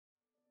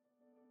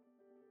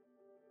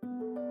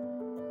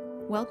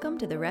Welcome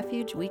to the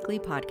Refuge Weekly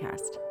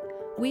Podcast.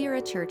 We are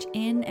a church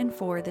in and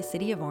for the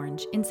city of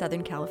Orange in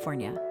Southern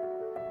California.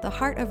 The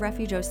heart of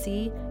Refuge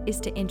OC is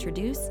to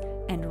introduce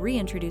and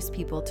reintroduce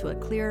people to a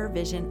clearer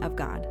vision of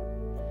God.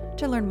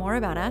 To learn more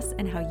about us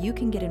and how you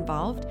can get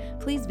involved,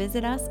 please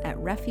visit us at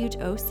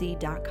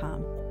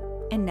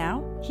refugeoc.com. And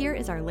now, here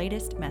is our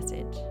latest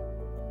message.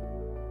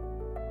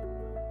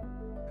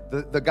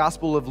 The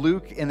Gospel of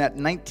Luke in that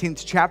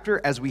 19th chapter,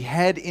 as we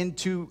head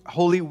into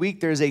Holy Week,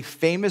 there's a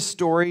famous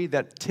story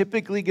that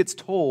typically gets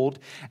told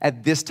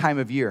at this time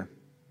of year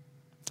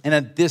and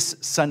at this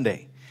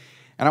Sunday.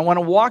 And I want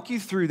to walk you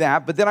through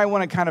that, but then I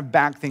want to kind of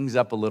back things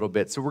up a little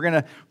bit. So we're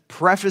going to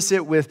preface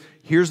it with,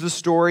 here's the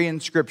story in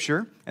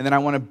Scripture, and then I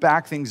want to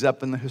back things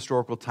up in the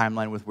historical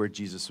timeline with where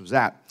Jesus was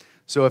at.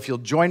 So if you'll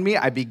join me,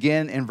 I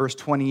begin in verse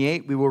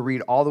 28. We will read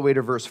all the way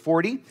to verse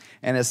 40.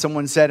 And as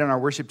someone said in our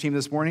worship team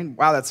this morning,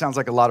 wow, that sounds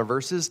like a lot of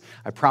verses.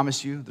 I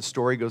promise you, the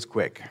story goes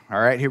quick.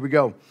 All right, here we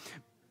go.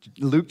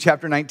 Luke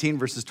chapter 19,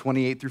 verses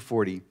 28 through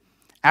 40.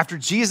 After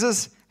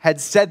Jesus had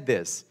said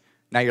this,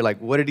 now you're like,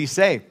 what did he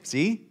say?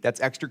 See,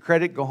 that's extra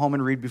credit. Go home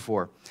and read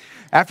before.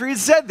 After he had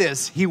said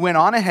this, he went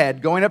on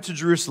ahead, going up to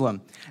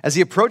Jerusalem. As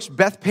he approached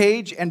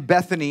Bethphage and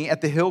Bethany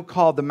at the hill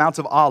called the Mount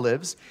of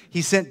Olives,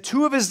 he sent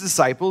two of his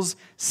disciples,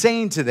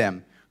 saying to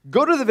them,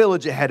 "Go to the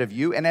village ahead of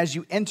you, and as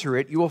you enter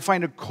it, you will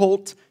find a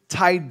colt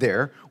tied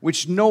there,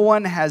 which no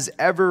one has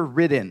ever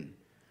ridden.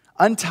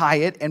 Untie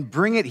it and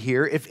bring it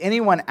here. If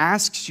anyone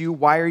asks you,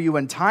 'Why are you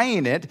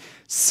untying it?'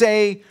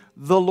 say,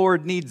 'The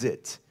Lord needs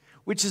it.'"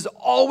 Which is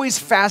always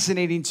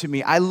fascinating to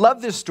me. I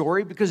love this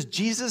story because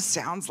Jesus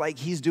sounds like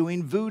he's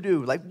doing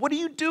voodoo. Like, what are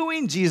you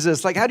doing,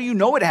 Jesus? Like, how do you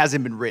know it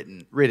hasn't been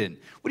written?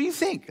 What do you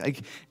think?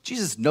 Like,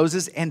 Jesus knows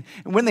this. And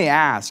when they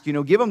ask,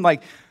 give them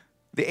like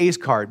the ace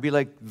card. Be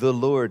like, "The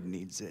Lord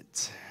needs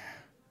it."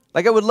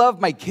 Like, I would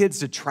love my kids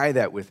to try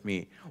that with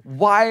me.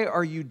 Why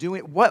are you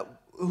doing what?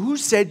 Who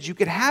said you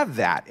could have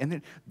that? And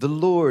then, "The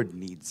Lord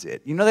needs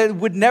it." That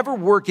would never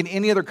work in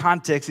any other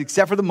context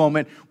except for the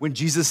moment when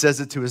Jesus says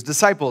it to his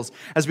disciples.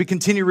 As we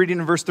continue reading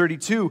in verse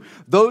 32,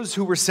 those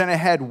who were sent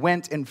ahead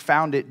went and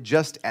found it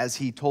just as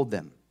he told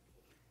them.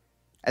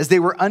 As they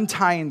were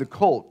untying the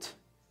colt,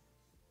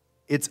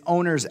 its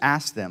owners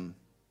asked them,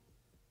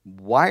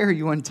 "Why are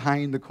you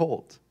untying the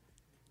colt?"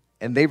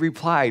 And they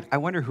replied, I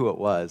wonder who it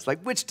was.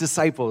 Like, which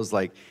disciples?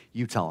 Like,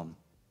 you tell them.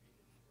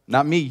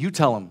 Not me, you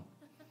tell them.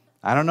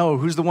 I don't know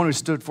who's the one who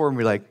stood for him.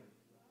 We're like,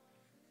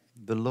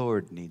 "The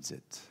Lord needs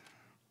it."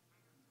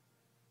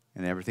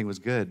 And everything was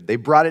good. They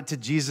brought it to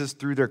Jesus,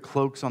 threw their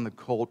cloaks on the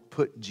colt,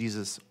 put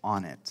Jesus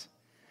on it.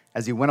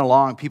 As he went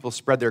along, people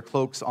spread their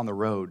cloaks on the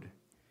road.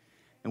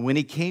 And when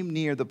he came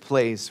near the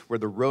place where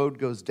the road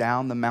goes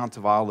down the Mount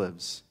of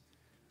Olives,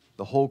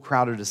 the whole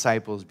crowd of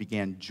disciples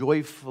began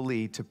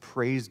joyfully to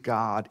praise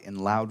God in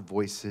loud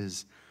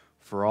voices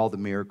for all the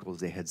miracles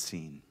they had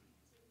seen.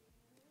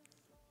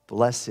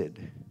 Blessed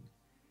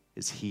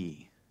is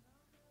he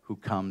who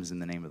comes in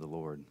the name of the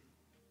Lord.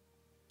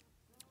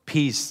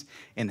 Peace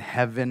in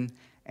heaven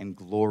and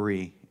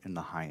glory in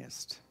the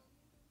highest.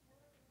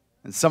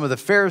 And some of the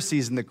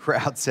Pharisees in the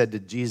crowd said to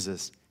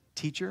Jesus,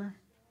 "Teacher,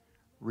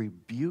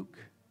 rebuke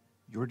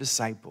your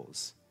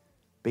disciples."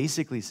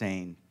 Basically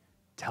saying,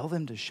 tell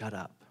them to shut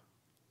up.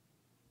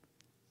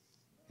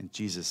 And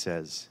Jesus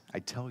says, "I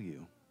tell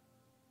you,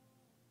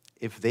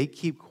 if they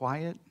keep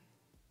quiet,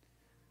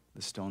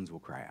 the stones will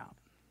cry out."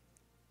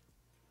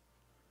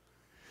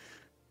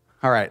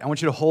 All right, I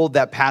want you to hold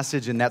that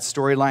passage and that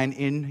storyline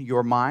in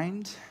your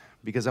mind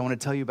because I want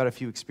to tell you about a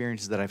few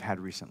experiences that I've had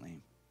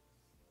recently.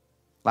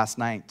 Last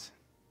night,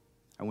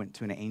 I went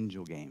to an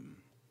Angel game.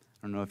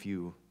 I don't know if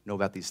you know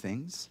about these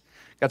things.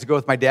 Got to go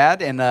with my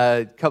dad and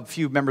a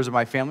few members of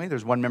my family.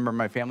 There's one member of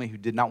my family who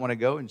did not want to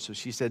go, and so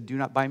she said, "Do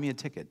not buy me a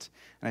ticket."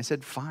 And I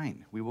said,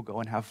 "Fine, we will go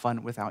and have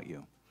fun without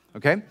you."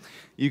 Okay?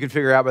 You can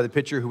figure out by the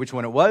picture which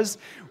one it was.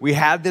 We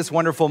had this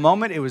wonderful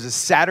moment. It was a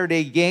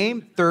Saturday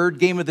game, third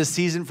game of the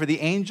season for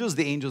the Angels.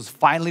 The Angels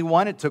finally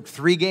won. It took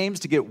 3 games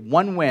to get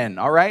 1 win.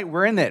 All right?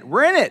 We're in it.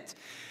 We're in it.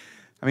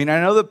 I mean,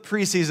 I know the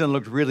preseason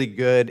looked really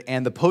good,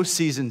 and the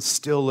postseason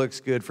still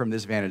looks good from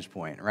this vantage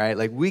point, right?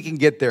 Like, we can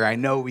get there. I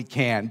know we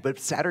can. But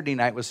Saturday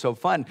night was so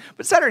fun.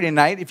 But Saturday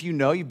night, if you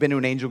know, you've been to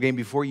an Angel game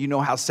before, you know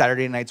how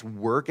Saturday nights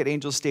work at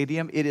Angel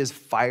Stadium. It is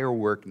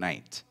firework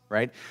night.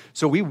 Right?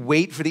 So we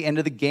wait for the end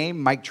of the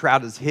game. Mike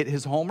Trout has hit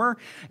his homer,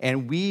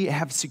 and we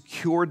have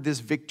secured this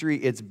victory.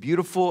 It's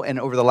beautiful, and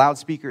over the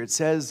loudspeaker it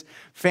says,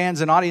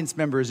 "Fans and audience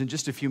members, in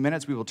just a few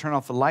minutes we will turn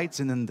off the lights,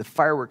 and then the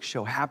fireworks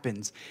show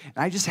happens."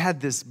 And I just had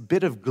this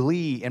bit of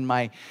glee in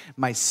my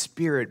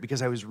spirit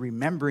because I was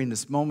remembering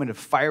this moment of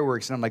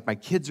fireworks, and I'm like, my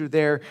kids are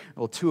there.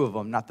 Well, 2 of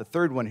them, not the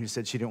third one who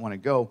said she didn't want to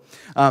go.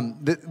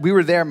 We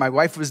were there. My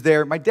wife was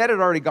there. My dad had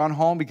already gone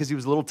home because he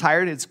was a little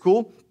tired. It's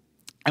cool.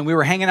 And we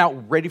were hanging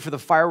out ready for the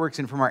fireworks,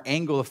 and from our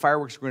angle, the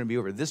fireworks were going to be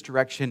over this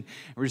direction.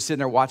 And we were just sitting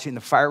there watching, the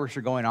fireworks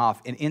are going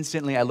off. And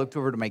instantly, I looked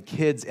over to my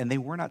kids, and they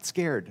were not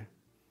scared.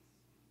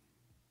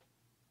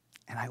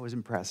 And I was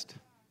impressed.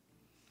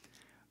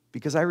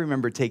 Because I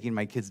remember taking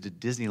my kids to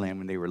Disneyland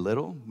when they were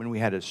little, when we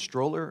had a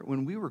stroller,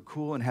 when we were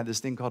cool and had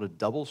this thing called a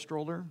double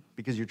stroller,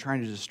 because you're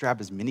trying to just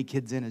strap as many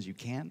kids in as you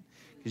can,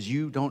 because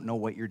you don't know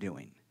what you're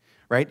doing,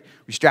 right?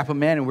 We strap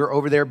them in, and we're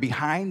over there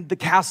behind the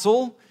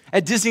castle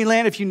at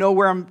Disneyland, if you know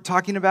where I'm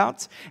talking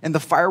about, and the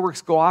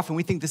fireworks go off, and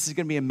we think this is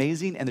going to be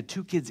amazing, and the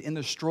two kids in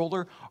the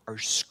stroller are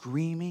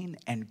screaming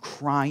and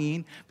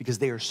crying because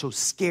they are so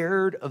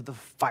scared of the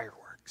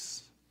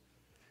fireworks.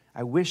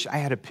 I wish I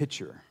had a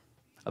picture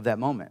of that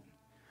moment.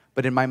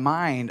 But in my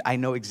mind, I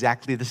know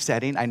exactly the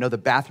setting. I know the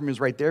bathroom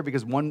is right there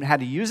because one had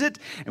to use it,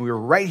 and we were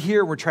right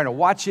here. We're trying to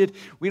watch it.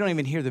 We don't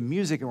even hear the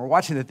music, and we're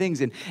watching the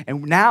things. And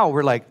now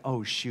we're like,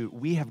 oh, shoot,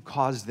 we have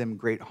caused them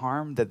great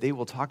harm that they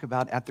will talk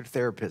about at their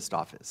therapist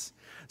office.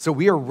 So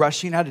we are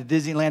rushing out of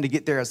Disneyland to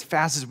get there as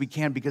fast as we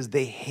can because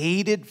they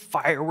hated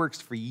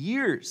fireworks for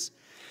years.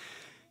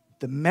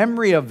 The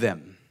memory of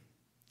them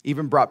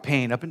even brought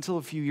pain up until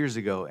a few years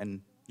ago.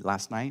 And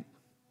last night,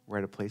 we're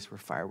at a place where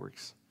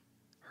fireworks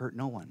hurt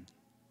no one.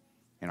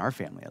 In our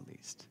family, at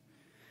least.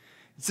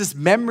 It's this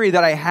memory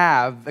that I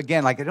have,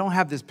 again, like I don't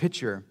have this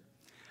picture,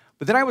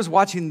 but then I was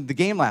watching the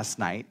game last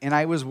night, and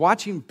I was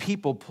watching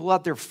people pull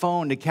out their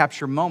phone to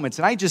capture moments,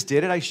 and I just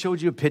did it. I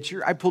showed you a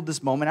picture. I pulled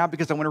this moment out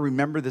because I want to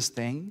remember this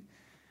thing.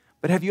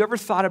 But have you ever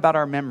thought about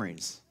our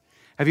memories?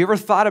 Have you ever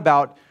thought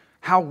about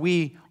how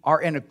we are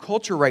in a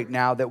culture right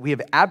now that we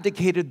have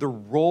abdicated the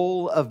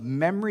role of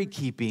memory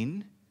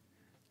keeping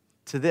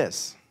to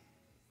this?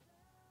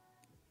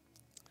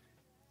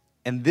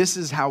 And this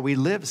is how we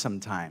live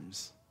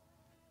sometimes.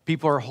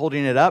 People are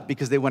holding it up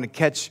because they want to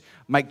catch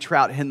Mike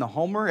Trout hitting the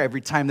homer. Every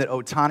time that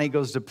Ohtani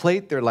goes to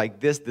plate, they're like,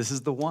 this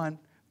is the one.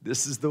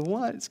 This is the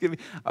one. It's gonna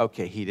be,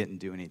 okay, he didn't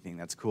do anything.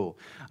 That's cool.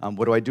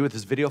 What do I do with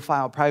this video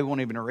file? Probably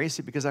won't even erase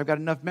it because I've got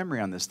enough memory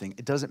on this thing.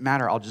 It doesn't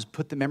matter. I'll just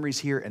put the memories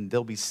here and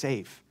they'll be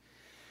safe.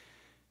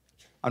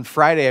 On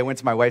Friday, I went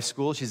to my wife's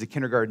school. She's a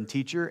kindergarten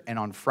teacher. And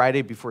on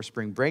Friday before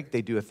spring break,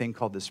 they do a thing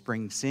called the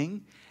Spring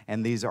Sing.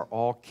 And these are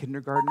all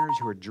kindergartners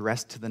who are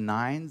dressed to the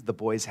nines. The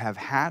boys have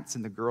hats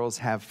and the girls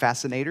have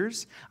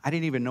fascinators. I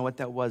didn't even know what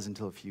that was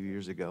until a few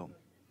years ago.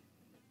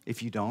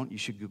 If you don't, you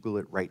should Google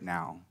it right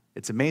now.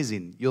 It's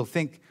amazing. You'll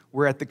think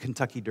we're at the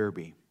Kentucky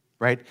Derby,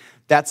 right?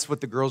 That's what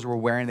the girls were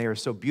wearing. They were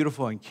so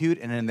beautiful and cute.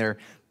 And in their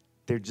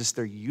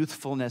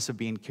youthfulness of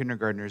being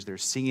kindergartners, they're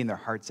singing their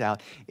hearts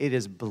out. It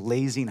is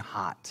blazing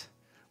hot.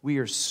 We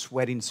are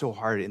sweating so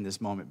hard in this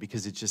moment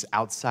because it's just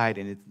outside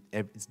and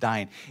it's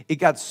dying. It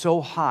got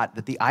so hot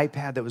that the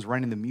iPad that was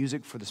running the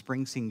music for the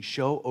Spring Sing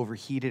show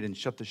overheated and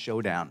shut the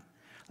show down.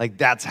 Like,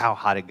 that's how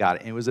hot it got.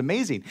 And it was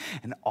amazing.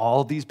 And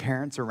all these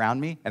parents around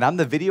me, and I'm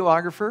the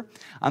videographer.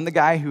 I'm the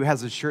guy who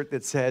has a shirt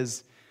that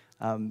says,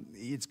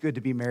 it's good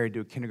to be married to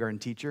a kindergarten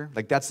teacher.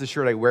 Like, that's the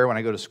shirt I wear when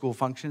I go to school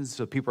functions.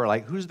 So people are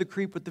like, who's the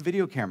creep with the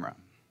video camera?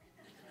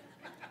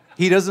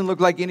 He doesn't look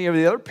like any of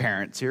the other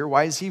parents here.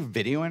 Why is he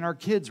videoing our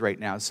kids right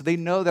now? So they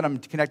know that I'm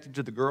connected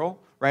to the girl,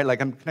 right?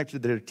 Like I'm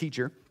connected to the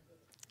teacher.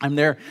 I'm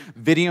there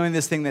videoing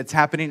this thing that's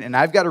happening, and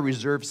I've got a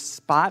reserved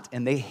spot,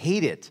 and they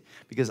hate it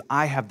because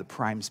I have the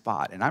prime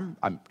spot, and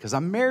because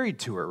I'm married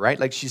to her, right?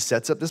 Like she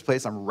sets up this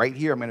place. I'm right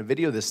here. I'm going to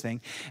video this thing,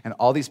 and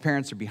all these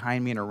parents are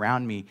behind me and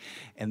around me,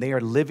 and they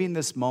are living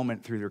this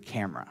moment through their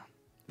camera,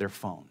 their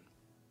phone.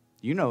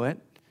 You know it.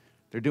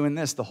 They're doing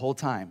this the whole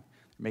time,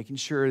 making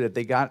sure that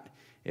they got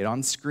it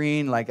on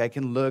screen, like I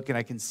can look and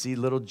I can see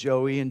little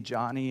Joey and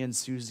Johnny and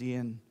Susie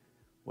and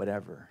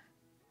whatever.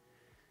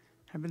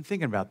 I've been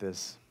thinking about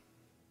this,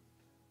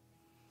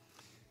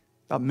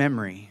 about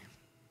memory.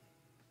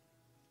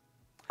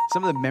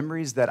 Some of the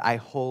memories that I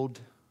hold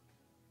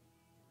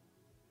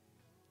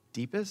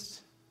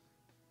deepest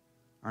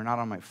are not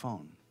on my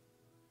phone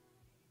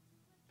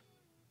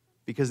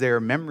because they are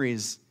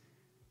memories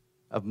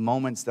of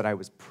moments that I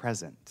was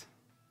present.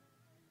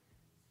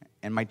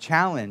 And my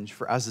challenge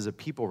for us as a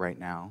people right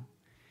now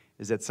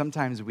is that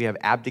sometimes we have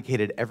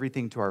abdicated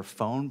everything to our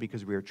phone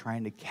because we are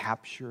trying to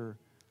capture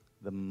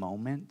the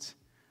moment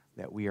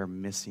that we are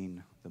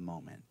missing the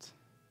moment.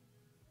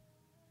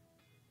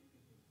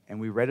 And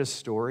we read a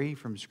story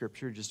from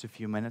Scripture just a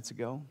few minutes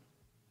ago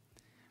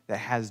that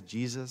has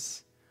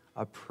Jesus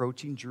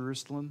approaching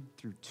Jerusalem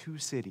through two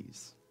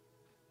cities,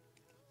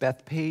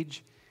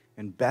 Bethpage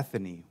and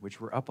Bethany,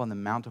 which were up on the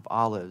Mount of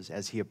Olives,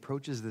 as he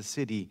approaches the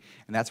city.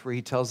 And that's where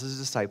he tells his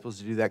disciples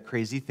to do that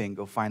crazy thing,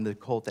 go find the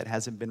colt that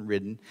hasn't been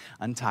ridden,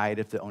 untie it.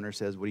 If the owner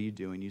says, what are you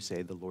doing? You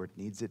say, the Lord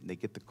needs it. And they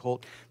get the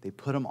colt, they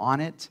put him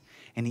on it,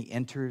 and he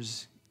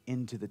enters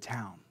into the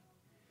town.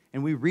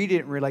 And we read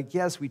it, and we're like,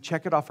 yes, we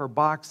check it off our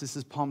box. This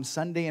is Palm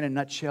Sunday in a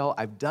nutshell.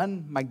 I've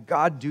done my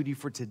God duty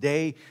for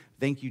today.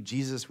 Thank you,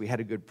 Jesus. We had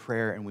a good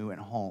prayer, and we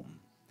went home.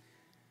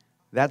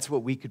 That's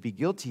what we could be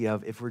guilty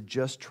of if we're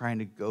just trying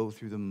to go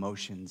through the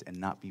motions and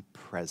not be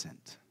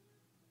present.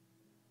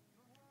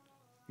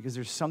 Because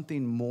there's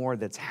something more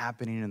that's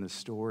happening in the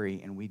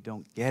story, and we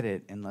don't get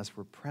it unless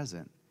we're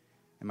present.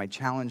 And my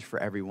challenge for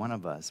every one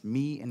of us,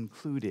 me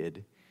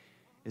included,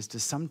 is to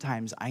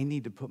sometimes I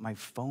need to put my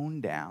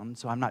phone down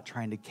so I'm not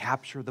trying to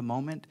capture the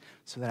moment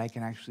so that I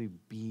can actually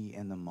be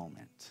in the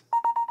moment.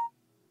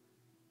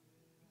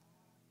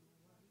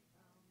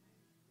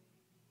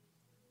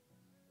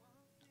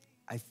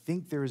 I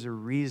think there's a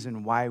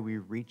reason why we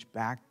reach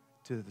back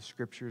to the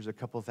scriptures a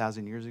couple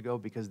thousand years ago,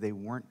 because they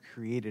weren't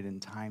created in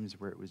times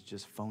where it was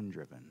just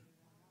phone-driven.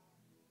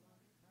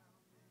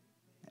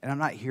 And I'm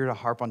not here to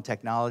harp on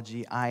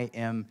technology. I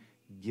am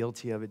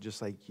guilty of it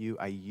just like you.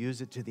 I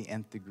use it to the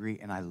nth degree,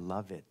 and I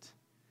love it.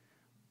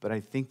 But I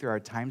think there are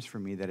times for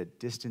me that it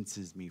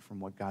distances me from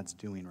what God's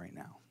doing right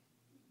now.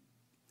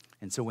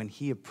 And so when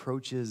he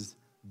approaches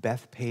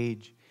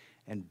Bethpage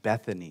and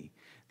Bethany,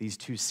 these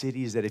two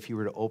cities that if you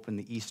were to open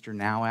the Easter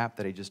Now app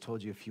that I just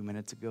told you a few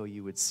minutes ago,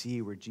 you would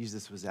see where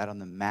Jesus was at on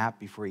the map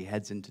before he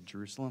heads into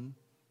Jerusalem.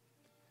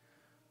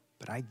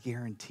 But I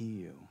guarantee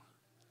you,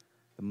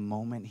 the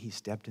moment he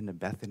stepped into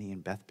Bethany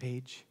and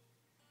Bethpage,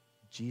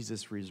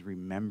 Jesus was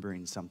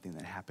remembering something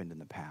that happened in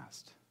the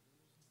past.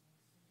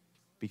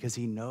 Because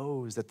he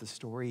knows that the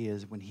story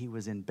is when he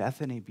was in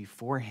Bethany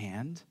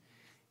beforehand,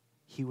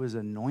 he was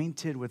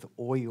anointed with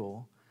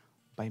oil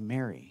by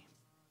Mary.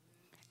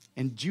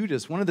 And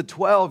Judas, one of the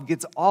 12,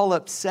 gets all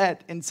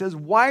upset and says,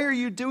 "Why are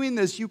you doing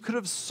this? You could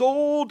have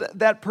sold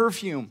that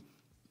perfume.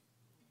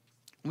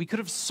 We could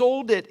have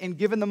sold it and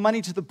given the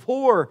money to the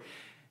poor."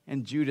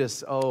 And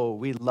Judas, "Oh,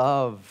 we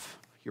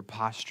love your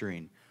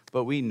posturing,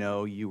 but we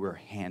know you were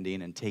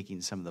handing and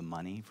taking some of the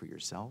money for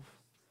yourself.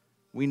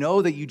 We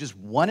know that you just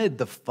wanted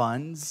the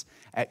funds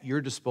at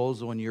your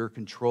disposal and your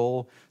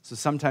control." So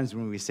sometimes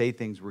when we say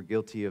things, we're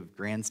guilty of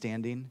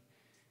grandstanding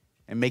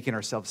and making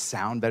ourselves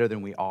sound better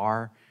than we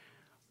are.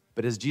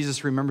 But as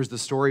Jesus remembers the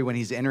story when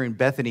he's entering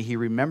Bethany, he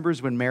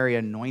remembers when Mary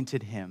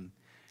anointed him.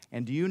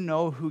 And do you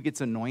know who gets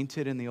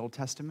anointed in the Old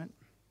Testament?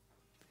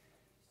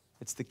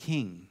 It's the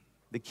king.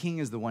 The king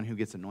is the one who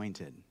gets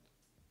anointed.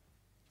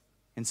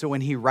 And so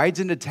when he rides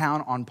into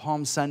town on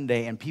Palm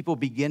Sunday and people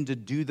begin to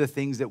do the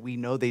things that we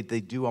know they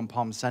do on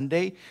Palm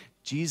Sunday,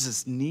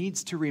 Jesus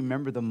needs to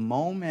remember the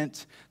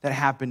moment that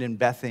happened in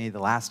Bethany the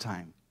last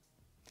time.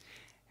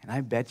 And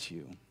I bet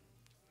you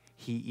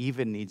he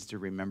even needs to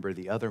remember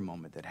the other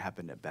moment that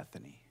happened at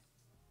Bethany.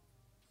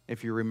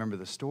 If you remember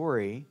the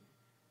story,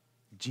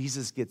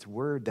 Jesus gets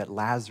word that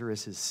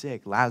Lazarus is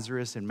sick.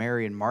 Lazarus and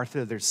Mary and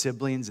Martha, they're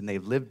siblings, and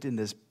they've lived in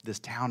this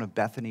town of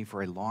Bethany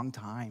for a long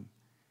time.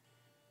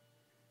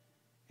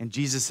 And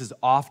Jesus is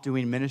off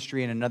doing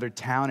ministry in another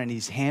town, and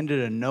he's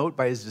handed a note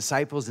by his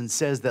disciples and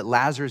says that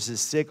Lazarus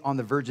is sick, on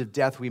the verge of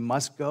death. We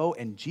must go.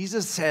 And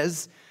Jesus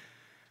says,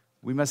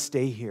 we must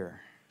stay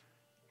here.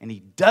 And he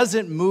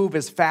doesn't move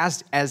as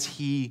fast as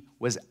he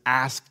was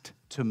asked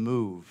to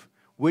move,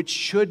 which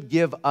should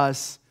give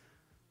us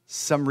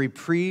some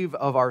reprieve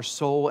of our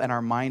soul and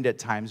our mind at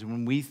times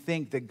when we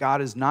think that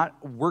God is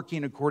not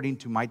working according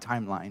to my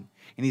timeline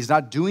and he's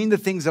not doing the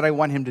things that I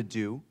want him to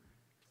do.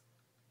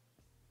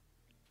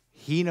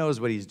 He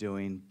knows what he's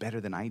doing better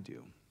than I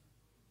do.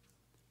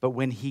 But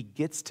when he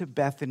gets to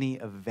Bethany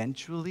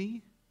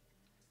eventually,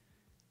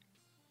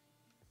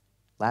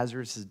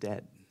 Lazarus is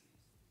dead.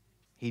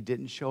 He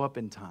didn't show up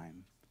in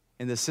time.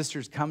 And the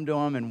sisters come to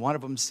him, and one of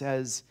them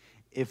says,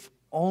 "If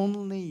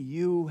only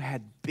you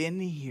had been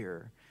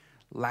here,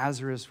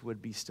 Lazarus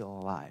would be still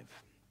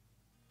alive."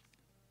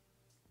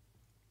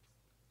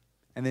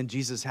 And then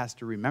Jesus has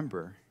to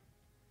remember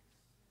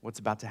what's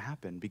about to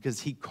happen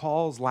because he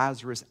calls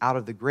Lazarus out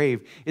of the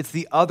grave. It's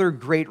the other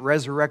great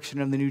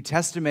resurrection of the New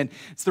Testament.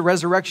 It's the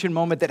resurrection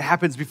moment that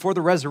happens before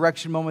the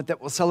resurrection moment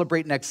that we'll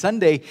celebrate next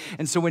Sunday.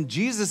 And so when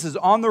Jesus is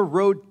on the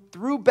road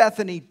through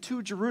Bethany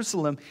to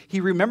Jerusalem,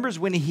 he remembers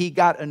when he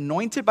got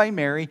anointed by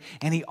Mary,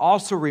 and he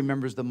also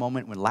remembers the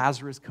moment when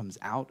Lazarus comes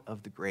out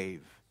of the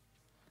grave.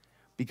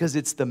 Because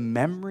it's the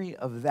memory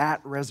of that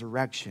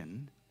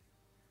resurrection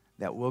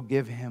that will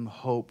give him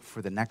hope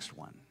for the next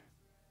one.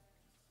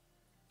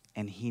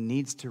 And he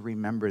needs to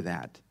remember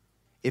that.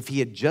 If he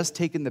had just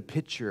taken the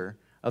picture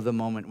of the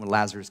moment when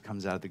Lazarus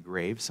comes out of the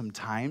grave,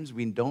 sometimes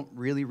we don't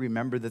really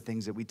remember the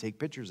things that we take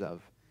pictures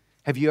of.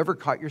 Have you ever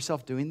caught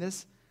yourself doing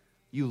this?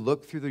 You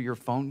look through your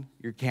phone,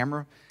 your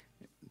camera.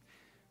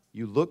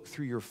 You look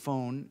through your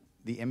phone,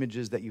 the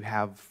images that you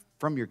have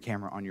from your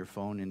camera on your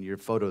phone and your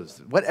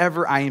photos.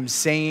 Whatever I am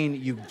saying,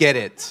 you get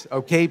it.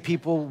 Okay,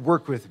 people,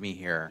 work with me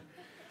here.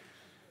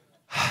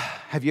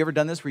 Have you ever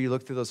done this where you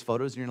look through those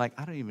photos and you're like,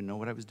 I don't even know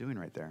what I was doing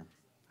right there.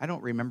 I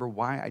don't remember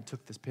why I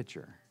took this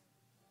picture.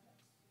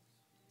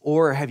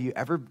 Or have you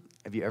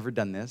ever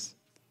done this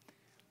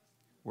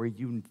where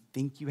you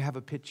think you have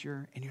a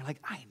picture and you're like,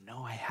 I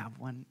know I have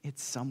one.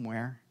 It's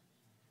somewhere.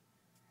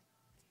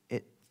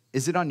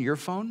 Is it on your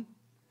phone?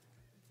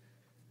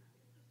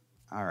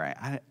 All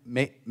right,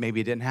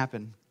 maybe it didn't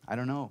happen. I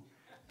don't know.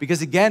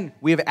 Because again,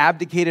 we have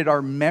abdicated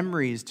our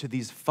memories to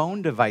these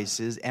phone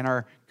devices and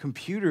our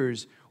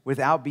computers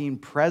without being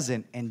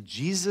present. And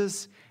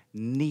Jesus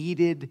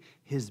needed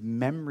his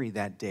memory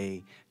that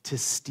day to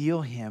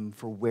steal him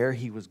for where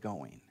he was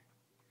going.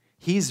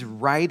 He's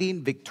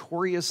riding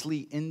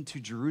victoriously into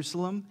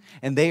Jerusalem,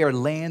 and they are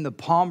laying the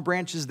palm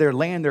branches. They're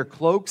laying their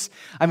cloaks.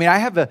 I mean, I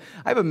have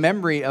a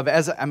memory of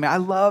I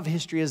love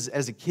history as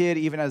a kid,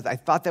 even as I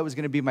thought that was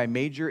going to be my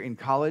major in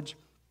college.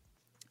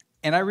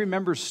 And I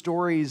remember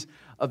stories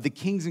of the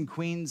kings and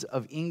queens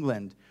of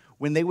England.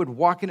 When they would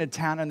walk into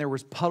town and there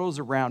was puddles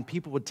around,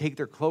 people would take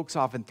their cloaks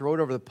off and throw it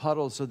over the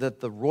puddles so that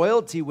the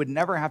royalty would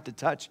never have to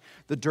touch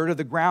the dirt of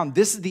the ground.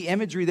 This is the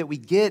imagery that we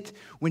get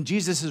when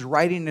Jesus is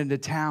riding into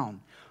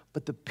town.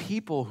 But the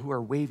people who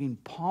are waving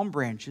palm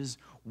branches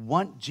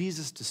want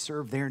Jesus to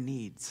serve their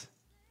needs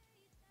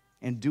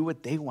and do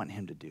what they want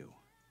him to do.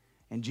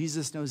 And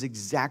Jesus knows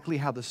exactly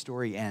how the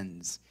story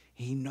ends.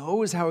 He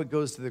knows how it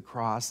goes to the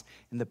cross,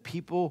 and the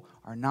people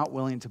are not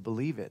willing to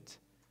believe it.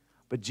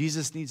 But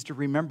Jesus needs to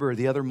remember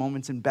the other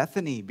moments in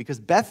Bethany, because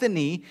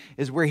Bethany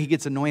is where he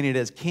gets anointed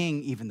as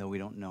king, even though we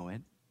don't know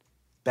it.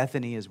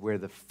 Bethany is where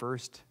the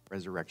first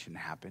resurrection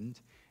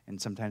happened,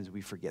 and sometimes we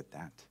forget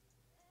that.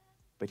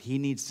 But he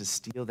needs to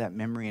steal that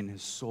memory in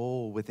his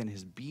soul, within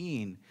his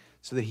being,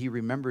 so that he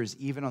remembers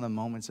even on the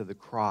moments of the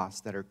cross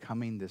that are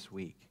coming this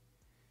week.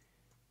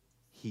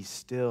 He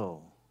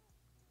still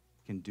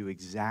can do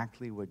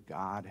exactly what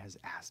God has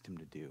asked him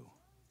to do.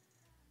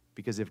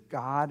 Because if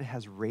God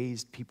has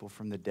raised people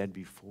from the dead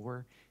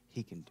before,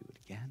 he can do it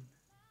again.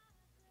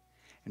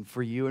 And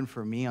for you and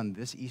for me on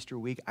this Easter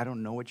week, I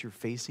don't know what you're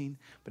facing,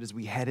 but as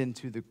we head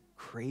into the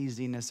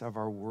craziness of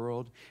our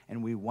world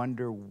and we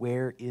wonder,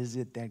 where is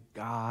it that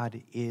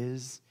God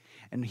is?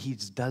 And he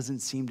doesn't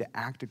seem to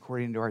act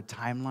according to our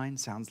timeline.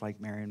 Sounds like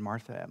Mary and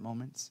Martha at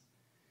moments.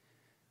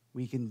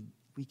 We can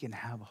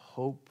have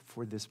hope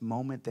for this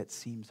moment that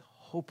seems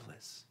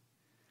hopeless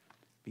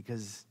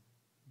because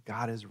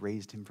God has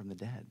raised him from the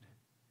dead.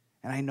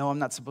 And I know I'm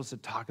not supposed to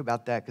talk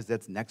about that because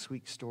that's next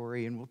week's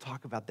story, and we'll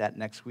talk about that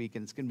next week,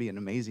 and it's going to be an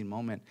amazing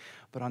moment.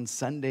 But on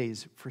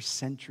Sundays, for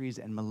centuries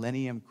and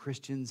millennium,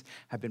 Christians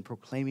have been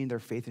proclaiming their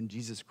faith in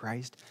Jesus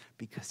Christ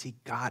because he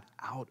got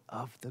out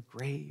of the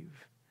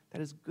grave.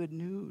 That is good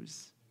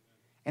news.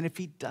 And if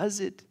he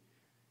does it,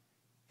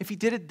 if he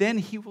did it then,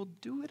 he will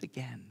do it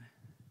again.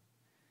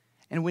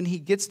 And when he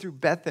gets through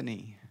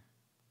Bethany,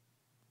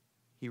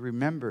 he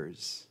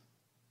remembers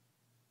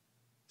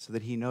so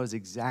that he knows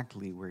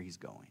exactly where he's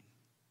going.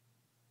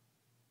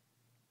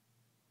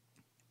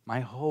 My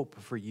hope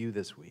for you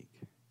this week,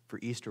 for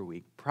Easter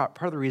week,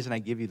 part of the reason I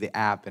give you the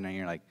app, and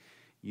you're like,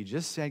 you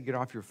just said get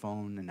off your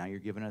phone, and now you're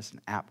giving us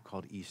an app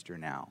called Easter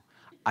now.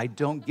 I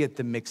don't get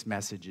the mixed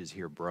messages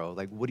here, bro.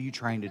 Like, what are you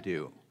trying to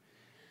do?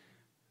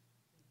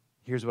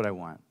 Here's what I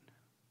want.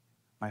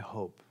 My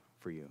hope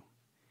for you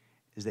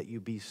is that you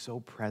be so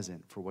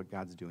present for what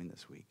God's doing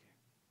this week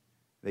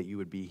that you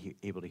would be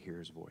able to hear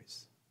his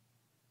voice.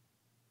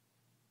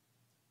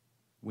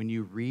 When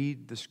you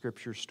read the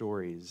scripture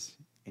stories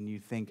and you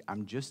think,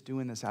 I'm just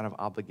doing this out of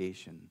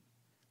obligation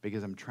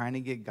because I'm trying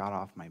to get God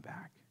off my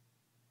back,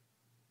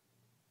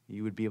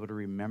 you would be able to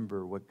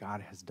remember what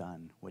God has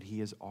done, what he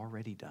has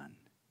already done,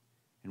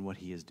 and what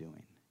he is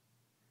doing.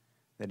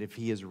 That if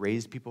he has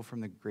raised people from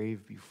the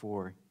grave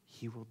before,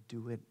 he will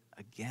do it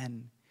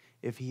again.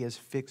 If he has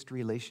fixed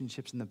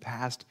relationships in the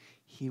past,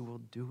 he will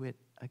do it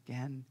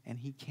again, and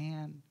he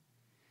can.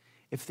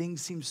 If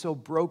things seem so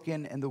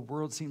broken and the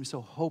world seems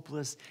so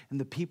hopeless and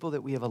the people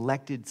that we have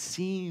elected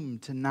seem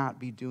to not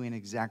be doing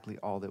exactly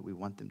all that we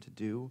want them to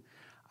do,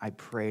 I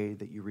pray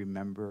that you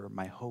remember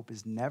my hope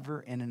is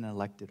never in an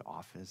elected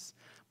office.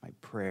 My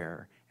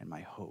prayer and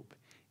my hope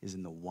is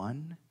in the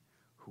one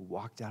who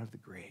walked out of the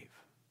grave.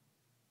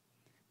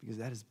 Because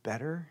that is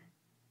better,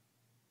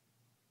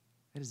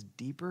 that is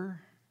deeper,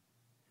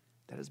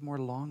 that is more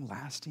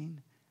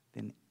long-lasting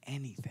than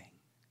anything.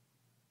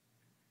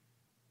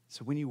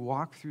 So when you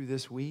walk through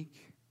this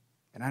week,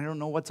 and I don't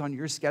know what's on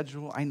your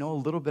schedule, I know a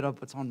little bit of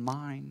what's on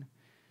mine,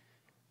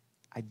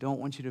 I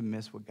don't want you to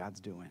miss what God's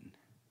doing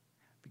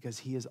because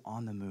he is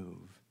on the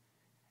move.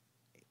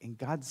 And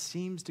God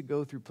seems to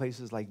go through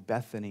places like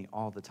Bethany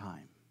all the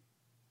time.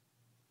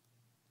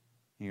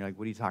 And you're like,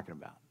 what are you talking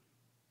about?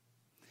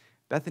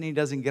 Bethany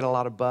doesn't get a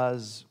lot of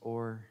buzz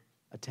or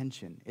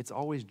attention. It's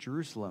always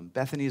Jerusalem.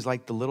 Bethany is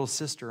like the little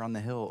sister on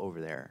the hill over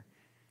there.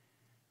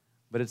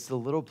 But it's the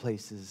little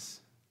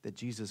places that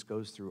Jesus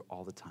goes through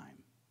all the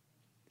time.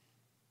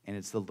 And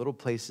it's the little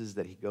places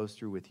that he goes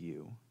through with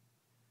you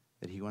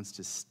that he wants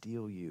to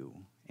steal you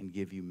and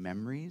give you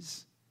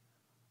memories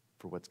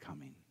for what's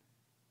coming.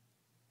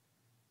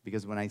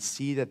 Because when I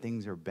see that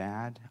things are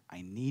bad,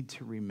 I need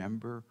to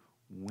remember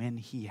when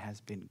he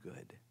has been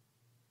good.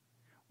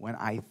 When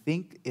I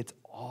think it's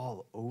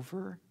all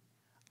over,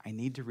 I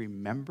need to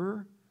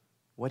remember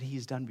what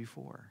he's done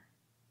before.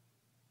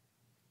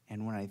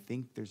 And when I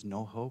think there's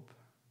no hope,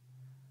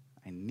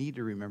 I need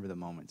to remember the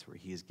moments where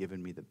he has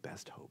given me the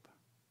best hope.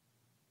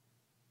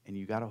 And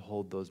you got to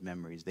hold those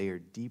memories. They are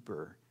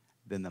deeper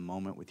than the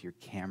moment with your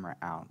camera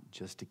out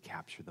just to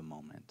capture the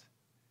moment.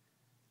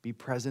 Be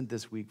present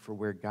this week for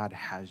where God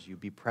has you.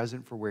 Be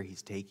present for where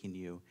he's taking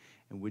you.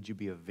 And would you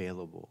be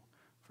available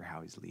for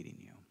how he's leading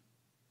you?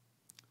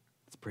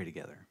 Let's pray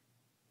together.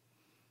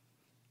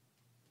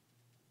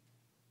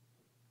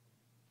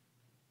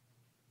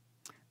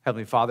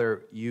 Heavenly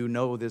Father, you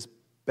know this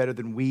better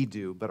than we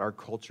do, but our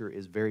culture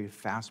is very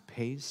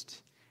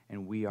fast-paced,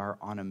 and we are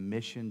on a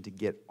mission to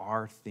get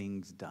our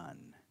things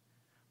done.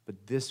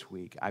 But this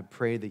week, I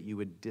pray that you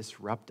would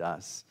disrupt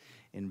us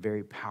in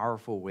very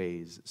powerful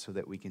ways so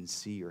that we can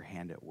see your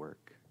hand at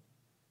work.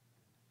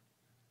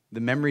 The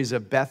memories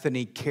of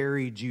Bethany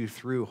carried you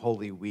through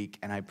Holy Week,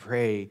 and I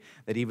pray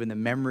that even the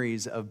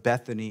memories of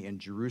Bethany and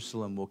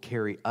Jerusalem will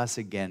carry us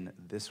again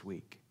this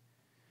week.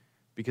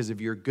 Because of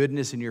your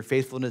goodness and your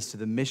faithfulness to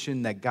the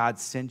mission that God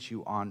sent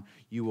you on,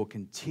 you will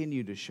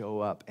continue to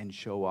show up and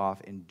show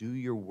off and do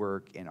your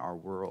work in our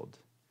world.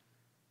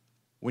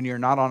 When you're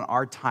not on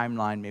our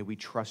timeline, may we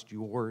trust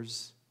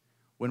yours.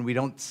 When we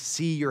don't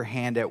see your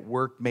hand at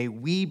work, may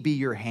we be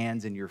your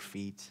hands and your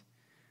feet.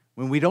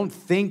 When we don't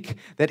think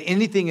that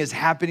anything is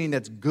happening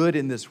that's good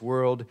in this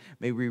world,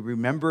 may we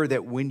remember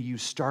that when you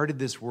started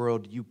this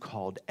world, you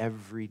called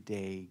every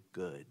day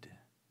good.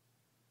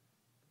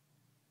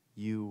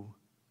 You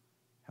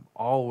have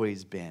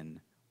always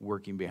been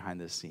working behind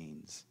the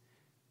scenes.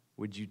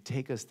 Would you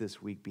take us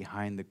this week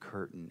behind the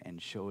curtain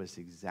and show us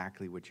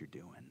exactly what you're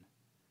doing?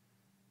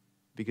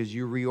 Because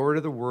you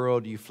reorder the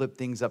world, you flip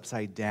things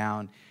upside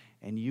down,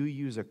 and you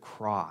use a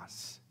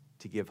cross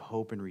to give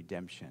hope and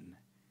redemption.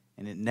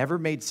 And it never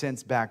made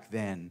sense back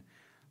then,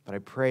 but I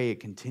pray it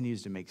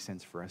continues to make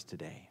sense for us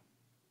today.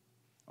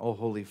 Oh,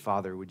 Holy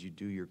Father, would you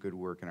do your good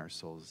work in our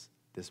souls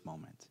this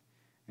moment?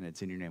 And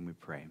it's in your name we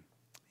pray.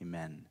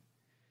 Amen.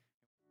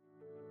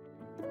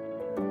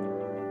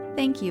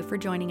 Thank you for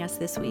joining us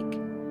this week.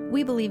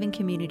 We believe in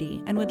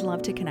community and would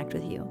love to connect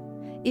with you.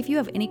 If you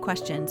have any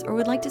questions or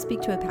would like to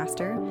speak to a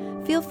pastor,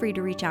 feel free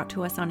to reach out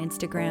to us on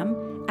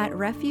Instagram at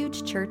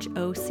Refuge Church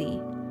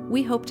OC.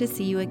 We hope to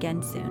see you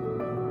again soon.